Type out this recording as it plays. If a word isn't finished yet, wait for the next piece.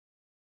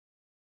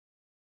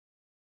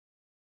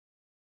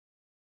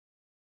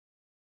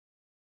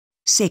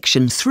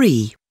Section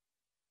 3.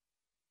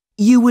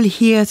 You will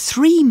hear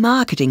 3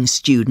 marketing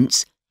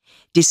students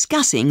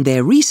discussing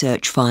their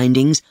research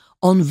findings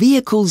on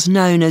vehicles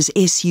known as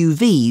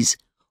SUVs,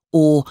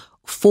 or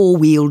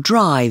four-wheel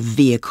drive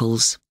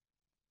vehicles.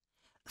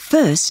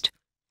 First,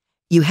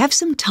 you have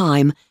some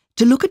time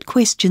to look at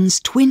questions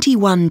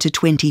 21 to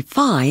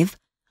 25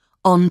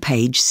 on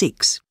page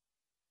 6.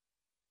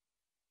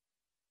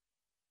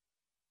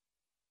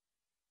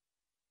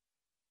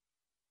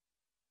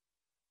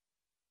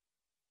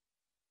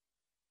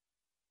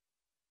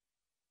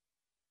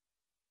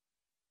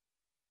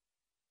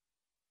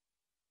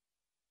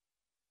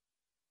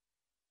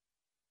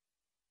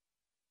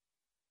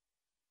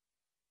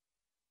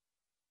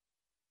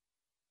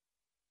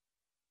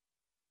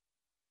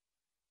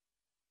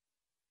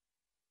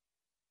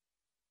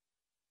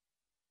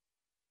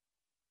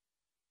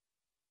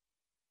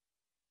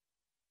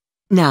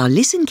 Now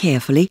listen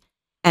carefully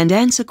and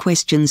answer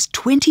questions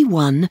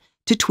 21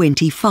 to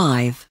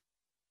 25.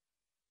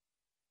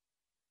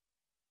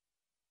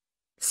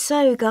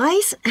 So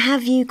guys,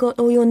 have you got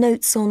all your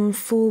notes on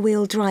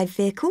four-wheel drive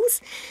vehicles?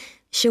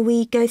 Shall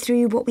we go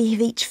through what we have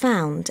each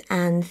found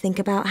and think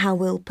about how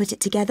we'll put it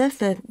together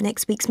for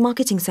next week's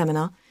marketing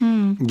seminar?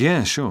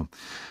 Yeah, sure.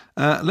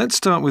 Let's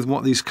start with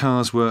what these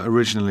cars were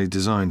originally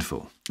designed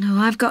for. Oh,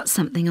 I've got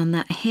something on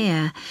that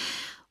here.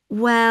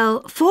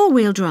 Well,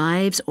 four-wheel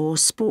drives, or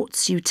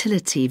sports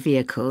utility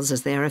vehicles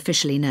as they are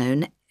officially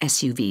known,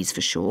 SUVs for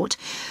short,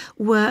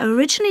 were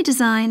originally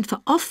designed for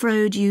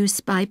off-road use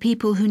by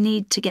people who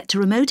need to get to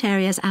remote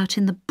areas out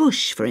in the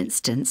bush, for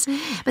instance.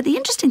 But the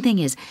interesting thing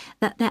is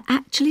that they're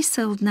actually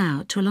sold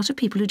now to a lot of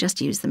people who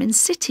just use them in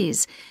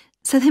cities,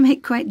 so they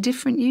make quite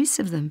different use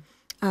of them.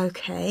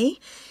 OK,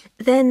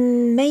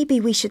 then maybe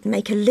we should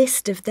make a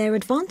list of their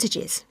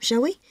advantages,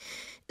 shall we?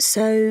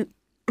 So,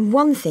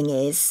 one thing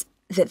is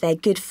that they're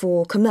good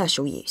for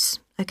commercial use,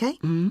 OK?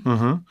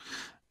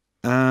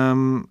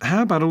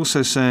 How about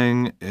also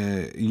saying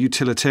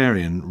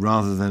utilitarian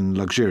rather than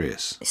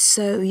luxurious?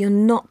 So you're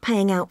not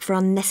paying out for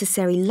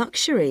unnecessary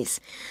luxuries.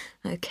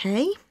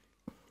 OK,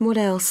 what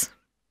else?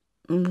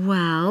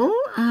 Well,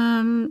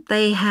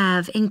 they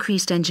have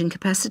increased engine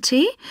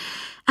capacity,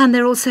 and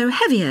they're also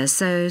heavier,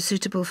 so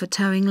suitable for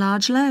towing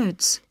large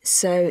loads.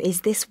 So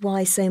is this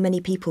why so many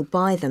people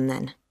buy them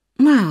then?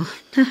 Well,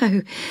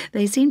 no.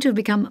 They seem to have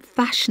become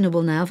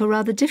fashionable now for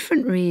rather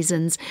different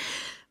reasons.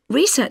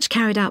 Research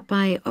carried out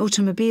by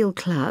automobile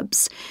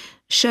clubs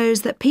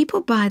shows that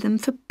people buy them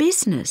for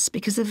business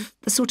because of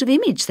the sort of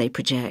image they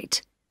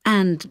project.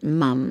 And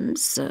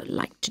mums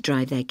like to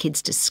drive their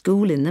kids to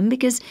school in them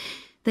because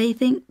they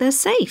think they're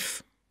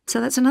safe.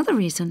 So that's another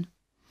reason.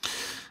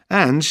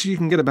 And you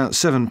can get about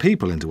 7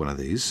 people into one of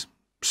these.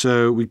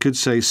 So we could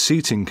say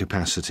seating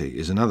capacity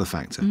is another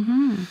factor.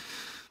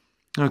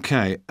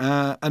 OK,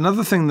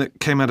 another thing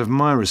that came out of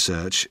my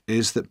research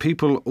is that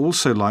people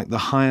also like the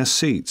higher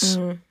seats.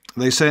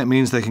 They say it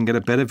means they can get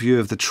a better view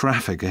of the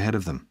traffic ahead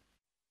of them.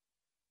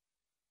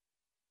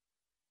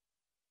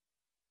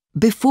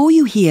 Before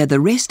you hear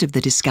the rest of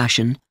the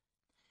discussion,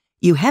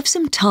 you have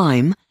some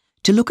time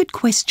to look at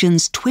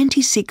questions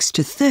 26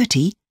 to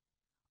 30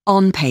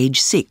 on page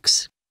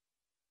 6.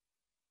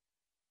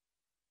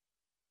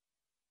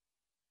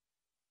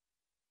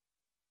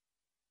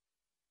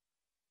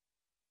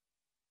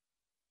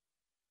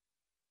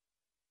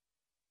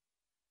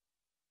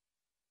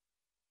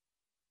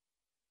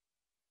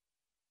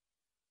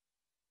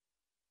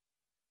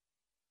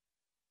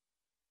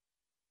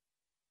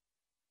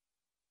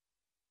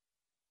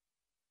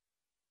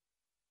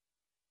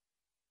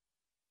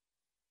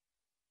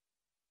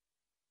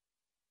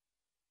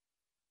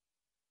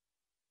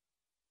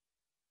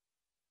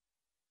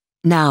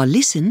 Now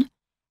listen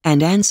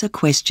and answer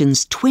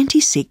questions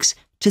 26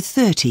 to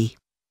 30.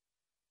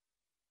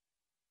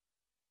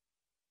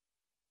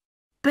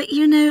 But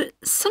you know,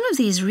 some of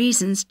these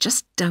reasons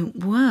just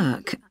don't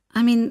work.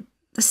 I mean,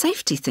 the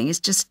safety thing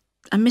is just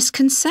a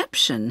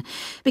misconception,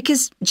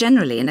 because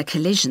generally in a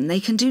collision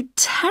they can do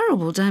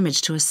terrible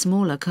damage to a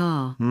smaller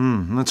car.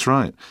 That's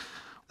right.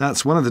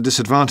 That's one of the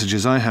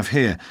disadvantages I have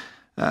here.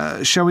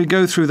 Shall we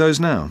go through those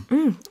now?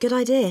 Good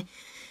idea.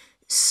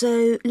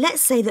 So let's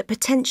say that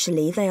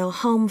potentially they are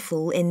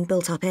harmful in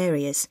built-up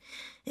areas.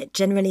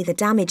 Generally the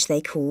damage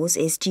they cause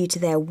is due to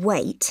their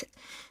weight.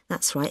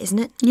 That's right, isn't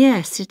it?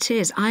 Yes, it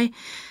is.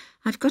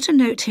 I've got a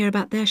note here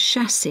about their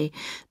chassis.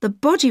 The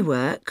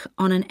bodywork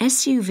on an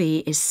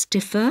SUV is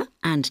stiffer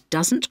and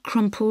doesn't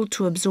crumple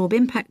to absorb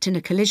impact in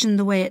a collision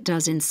the way it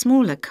does in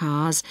smaller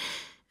cars.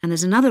 And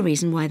there's another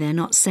reason why they're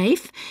not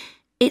safe.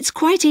 It's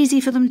quite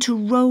easy for them to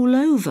roll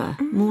over,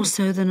 more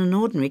so than an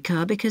ordinary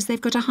car, because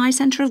they've got a high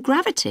centre of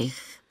gravity.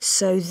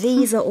 So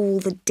these are all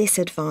the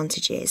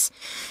disadvantages.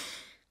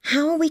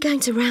 How are we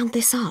going to round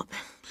this up?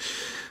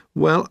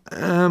 Well,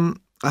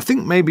 I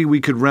think maybe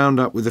we could round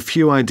up with a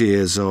few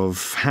ideas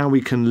of how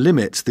we can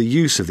limit the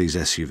use of these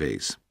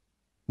SUVs.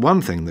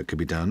 One thing that could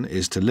be done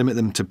is to limit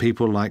them to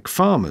people like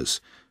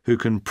farmers who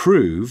can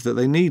prove that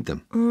they need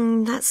them.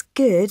 That's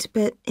good,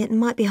 but it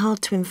might be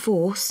hard to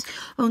enforce.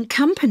 And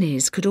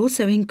companies could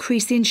also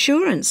increase the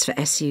insurance for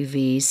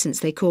SUVs since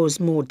they cause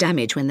more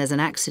damage when there's an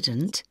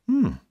accident.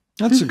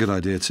 That's a good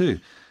idea too.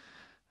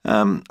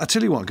 I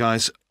tell you what,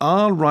 guys,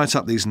 I'll write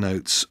up these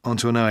notes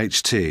onto an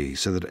OHT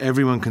so that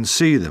everyone can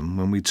see them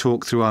when we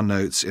talk through our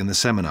notes in the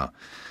seminar.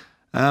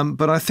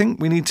 But I think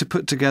we need to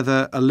put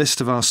together a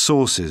list of our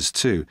sources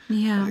too.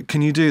 Yeah.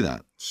 Can you do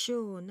that?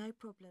 Sure, no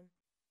problem.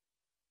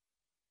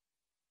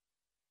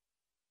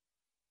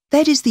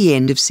 That is the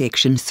end of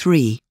section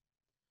 3.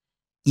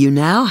 You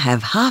now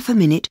have half a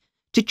minute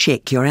to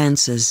check your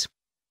answers.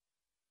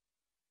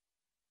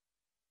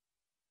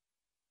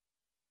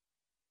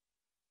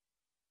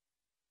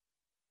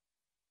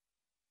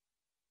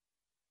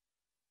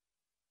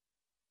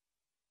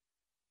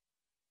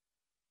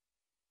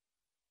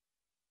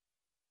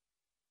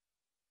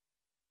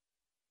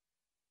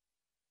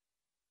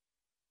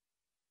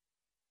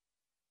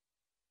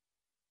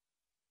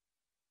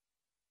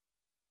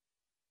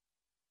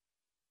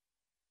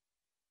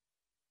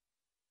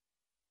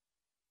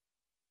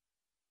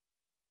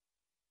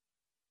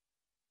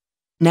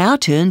 Now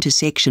turn to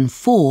section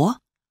 4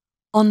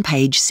 on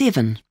page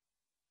 7.